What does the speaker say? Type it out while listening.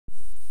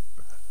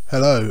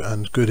Hello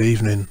and good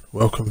evening.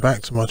 Welcome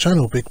back to my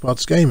channel, Big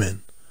Budz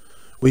Gaming.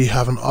 We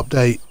have an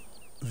update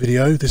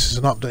video. This is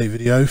an update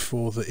video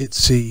for the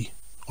Itsi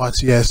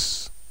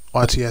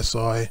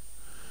ITSI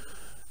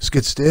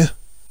skid steer,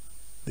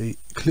 the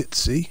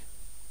Itsi.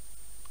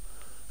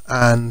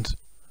 And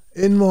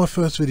in my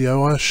first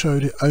video I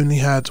showed it only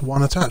had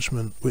one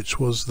attachment, which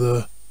was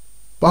the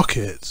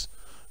bucket,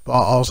 but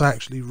I was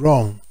actually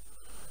wrong.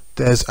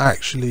 There's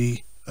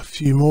actually a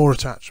few more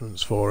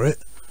attachments for it.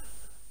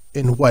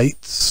 In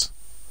weights,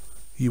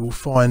 you will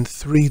find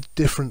 3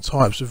 different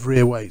types of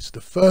rear weights. The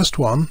first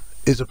one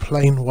is a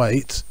plain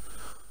weight.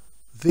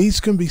 These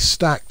can be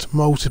stacked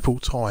multiple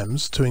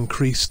times to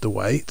increase the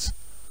weight.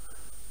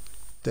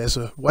 There's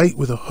a weight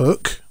with a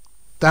hook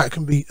that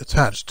can be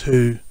attached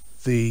to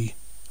the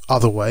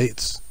other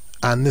weights,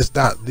 and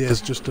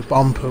there's just a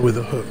bumper with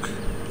a hook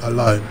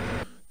alone.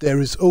 There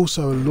is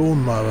also a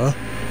lawnmower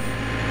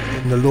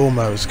in the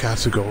lawnmowers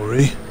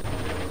category,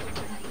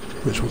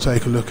 which we'll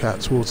take a look at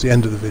towards the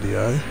end of the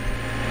video.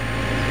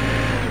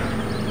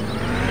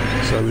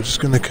 So we're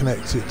just going to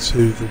connect it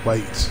to the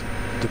weight,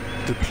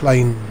 the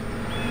plain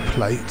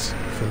plate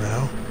for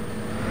now.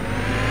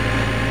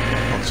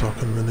 Once I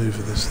can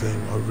manoeuvre this thing.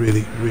 I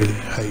really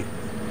hate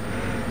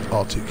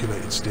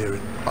articulated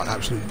steering. I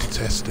absolutely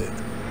detest it.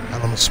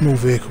 And on a small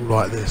vehicle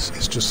like this,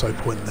 it's just so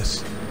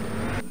pointless.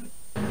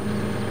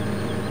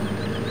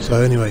 So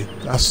anyway,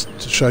 that's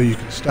to show you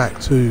can stack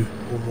 2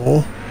 or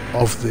more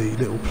of the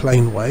little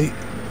plain weight,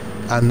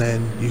 and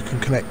then you can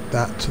connect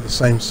that to the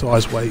same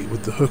size weight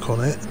with the hook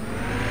on it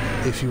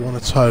if you want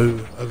to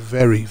tow a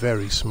very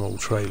small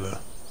trailer,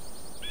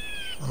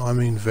 and I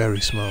mean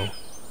very small.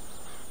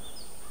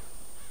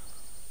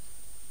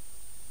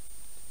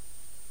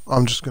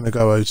 I'm just going to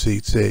go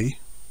OTT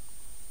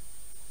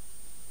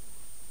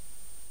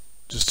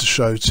just to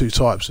show 2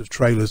 types of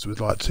trailers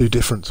with like 2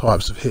 different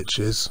types of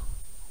hitches.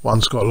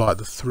 One's got like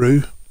the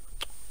through,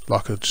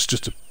 like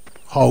just a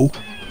hole,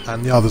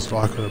 and the other's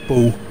like a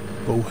bull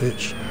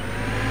hitch.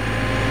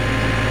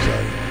 So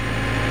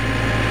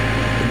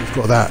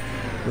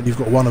when you've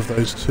got one of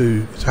those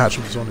 2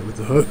 attachments on it with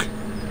the hook,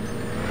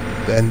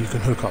 then you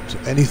can hook up to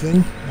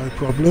anything, no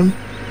problem.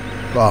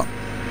 But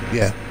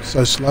yeah,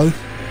 so slow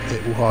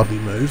it will hardly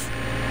move.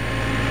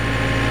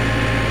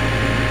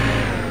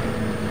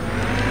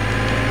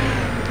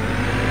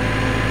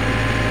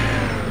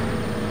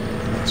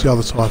 And that's the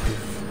other type of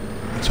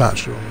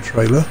attacher on the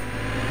trailer.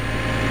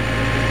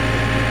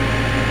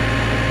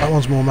 That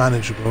one's more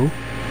manageable.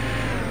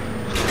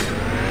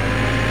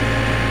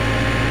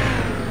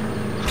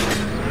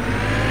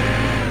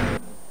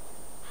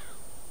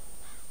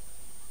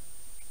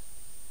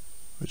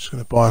 We're just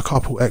going to buy a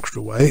couple extra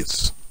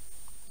weights,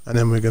 and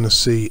then we're going to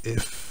see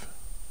if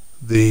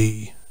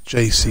the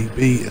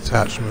JCB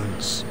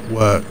attachments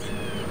work.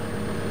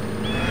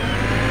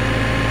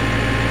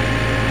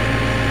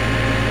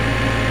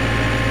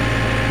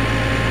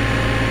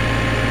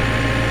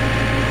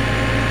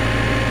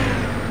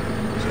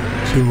 So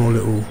 2 more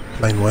little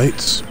plain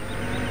weights.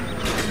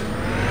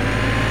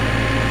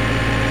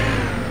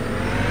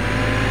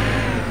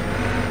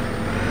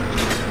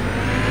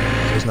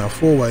 There's now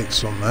 4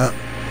 weights on that,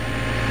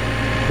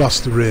 plus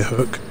the rear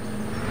hook.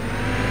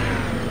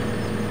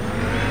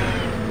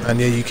 And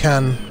yeah, you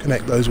can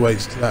connect those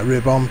weights to that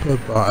rear bumper,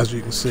 but as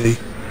you can see,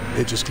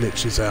 it just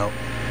glitches out.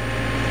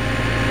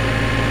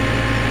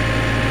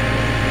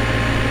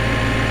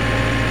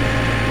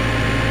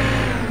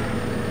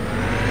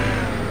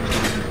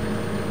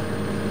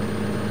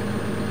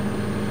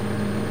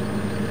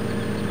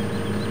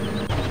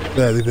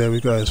 There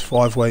we go, there's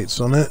 5 weights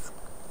on it.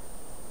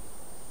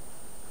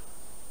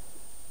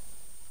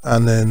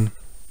 And then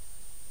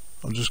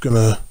I'm just going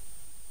to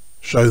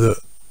show that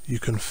you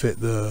can fit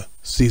the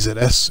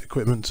CZS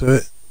equipment to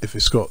it if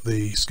it's got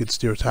the skid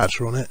steer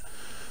attacher on it,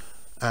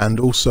 and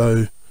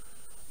also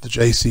the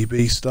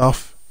JCB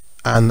stuff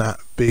and that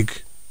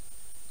big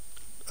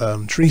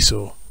tree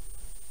saw.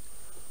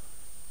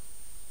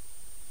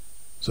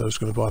 So I'm just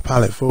going to buy a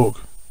pallet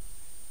fork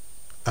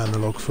and a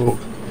log fork,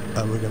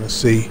 and we're going to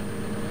see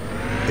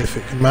if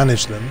it can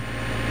manage them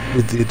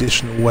with the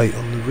additional weight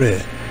on the rear.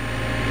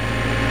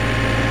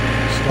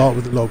 Start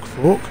with the log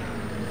fork.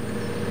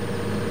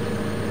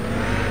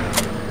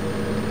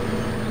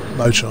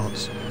 No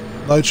chance.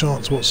 No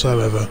chance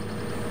whatsoever.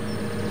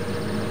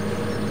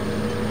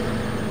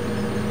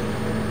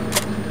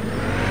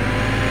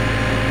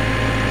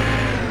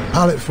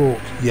 Pallet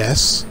fork,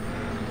 yes,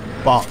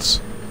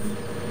 but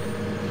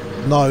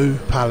no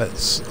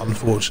pallets,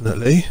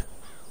 unfortunately.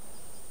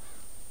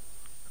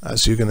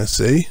 As you're going to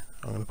see,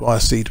 I'm going to buy a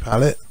seed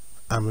pallet,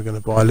 and we're going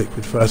to buy a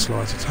liquid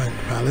fertilizer tank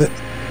pallet.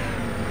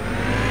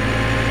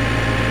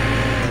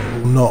 And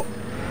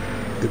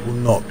it will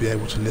not be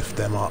able to lift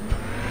them up.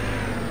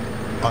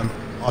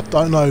 I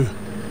don't know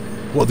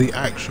what the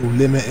actual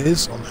limit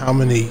is on how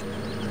many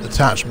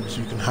attachments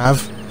you can have,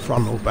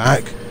 front or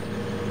back.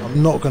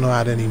 I'm not going to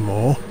add any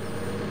more.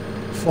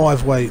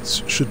 5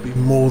 weights should be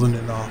more than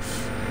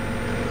enough,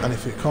 and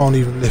if it can't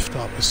even lift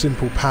up a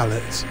simple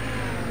pallet,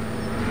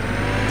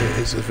 it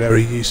is a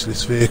very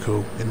useless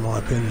vehicle in my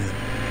opinion.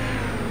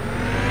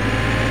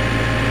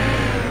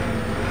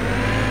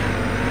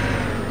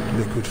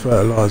 Liquid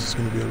fertilizer is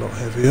going to be a lot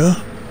heavier.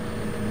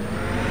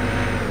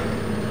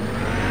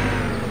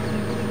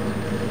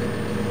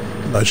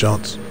 No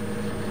chance.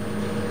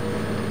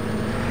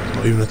 It's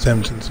not even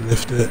attempting to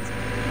lift it.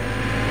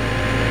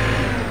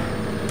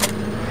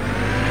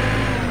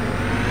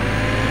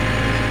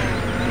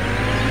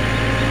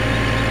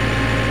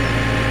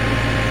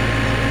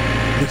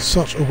 It's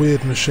such a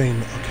weird machine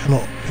that I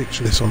cannot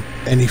picture this on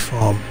any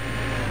farm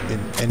in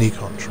any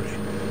country.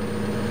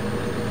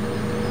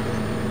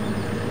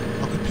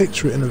 I could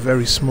picture it in a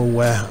very small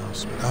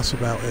warehouse, but that's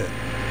about it.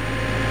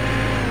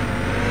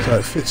 So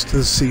it fits to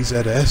the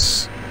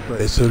CZS, but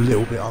it's a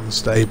little bit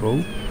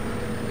unstable.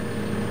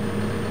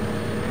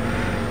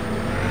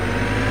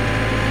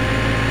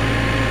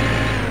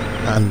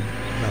 And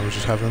now we're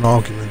just having an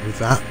argument with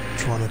that,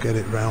 trying to get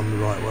it round the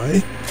right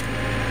way.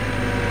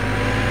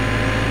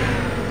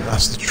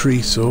 That's the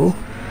tree saw,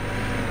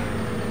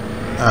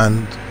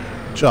 and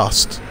it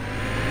just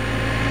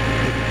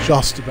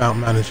about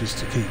manages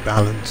to keep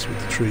balance with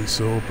the tree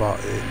saw, but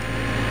it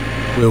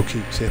will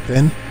keep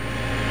tipping.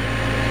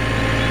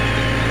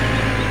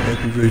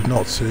 It'd be rude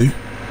not to.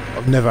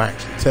 I've never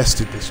actually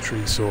tested this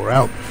tree saw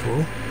out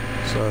before,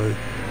 so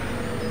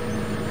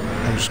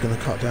I'm just going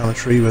to cut down a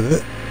tree with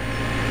it.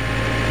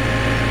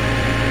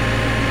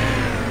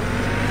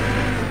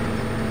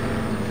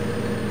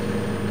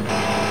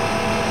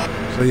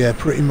 So yeah,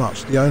 pretty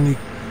much the only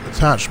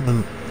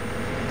attachment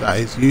that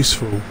is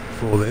useful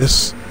for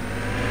this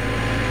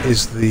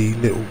is the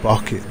little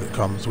bucket that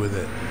comes with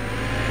it.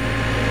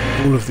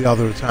 All of the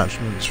other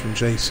attachments from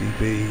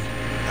JCB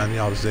and the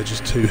others, they're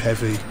just too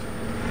heavy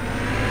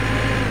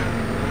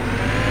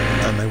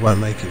and they won't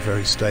make it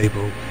very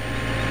stable.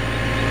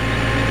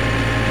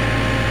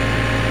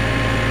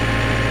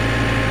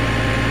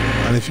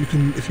 And if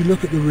you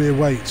look at the rear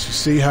weights, you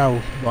see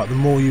how like the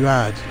more you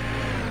add,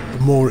 the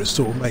more it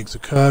sort of makes a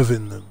curve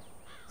in them.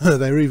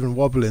 They were even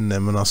wobbling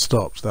them when I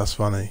stopped. That's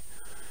funny.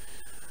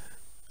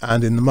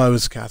 And in the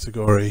mowers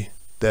category,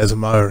 there's a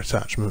mower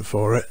attachment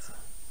for it.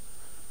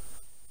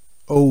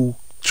 All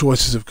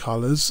choices of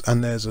colours,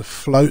 and there's a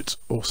float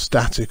or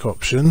static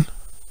option.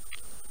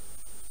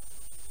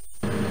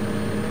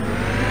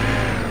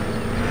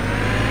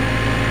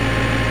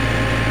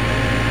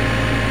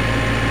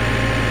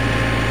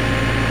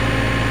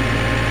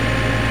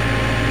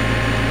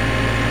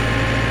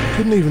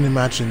 I couldn't even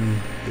imagine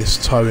this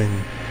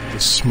towing the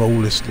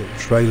smallest little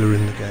trailer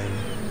in the game.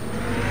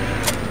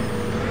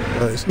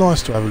 But it's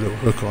nice to have a little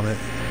hook on it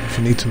if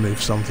you need to move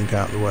something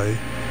out of the way.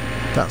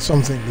 That's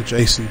something the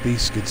JCB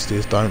skid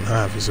steers don't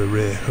have, is a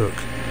rear hook.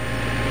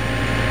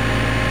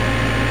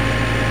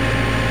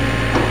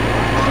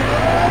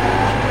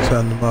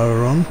 Turn the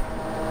mower on.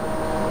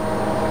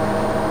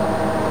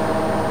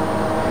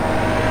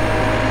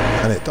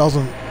 And it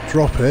doesn't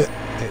drop it,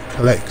 it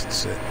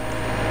collects it.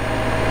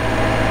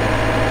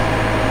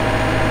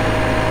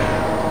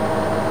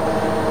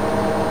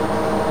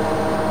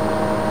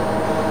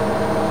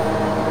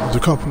 There's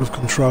a couple of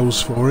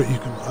controls for it. You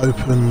can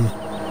open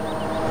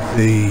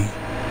the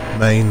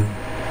main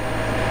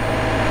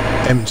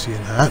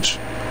emptying hatch,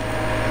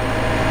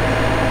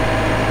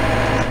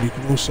 and you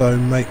can also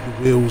make the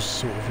wheels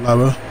sort of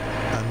lower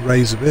and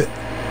raise a bit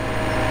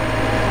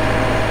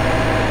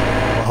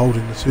by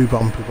holding the two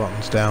bumper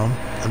buttons down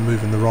and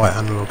moving the right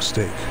analog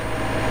stick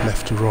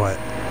left to right.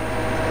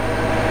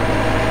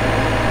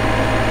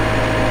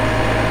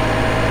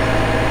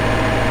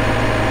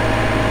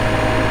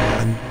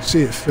 And you can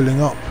see it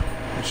filling up,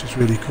 which is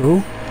really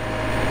cool.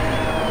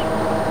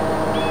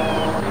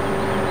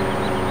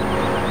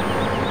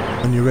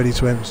 When you're ready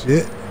to empty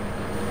it,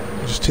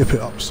 you just tip it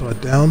upside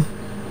down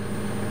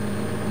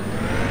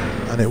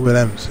and it will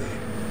empty.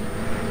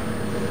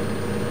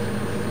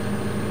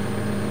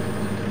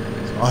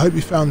 So I hope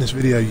you found this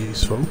video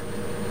useful.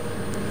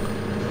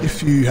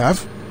 If you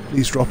have,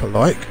 please drop a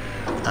like,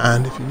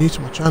 and if you're new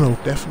to my channel,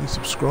 definitely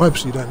subscribe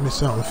so you don't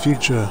miss out on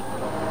future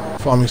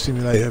farming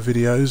simulator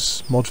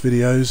videos, mod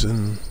videos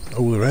and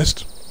all the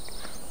rest.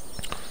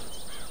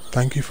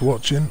 Thank you for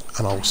watching,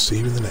 and I will see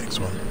you in the next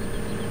one.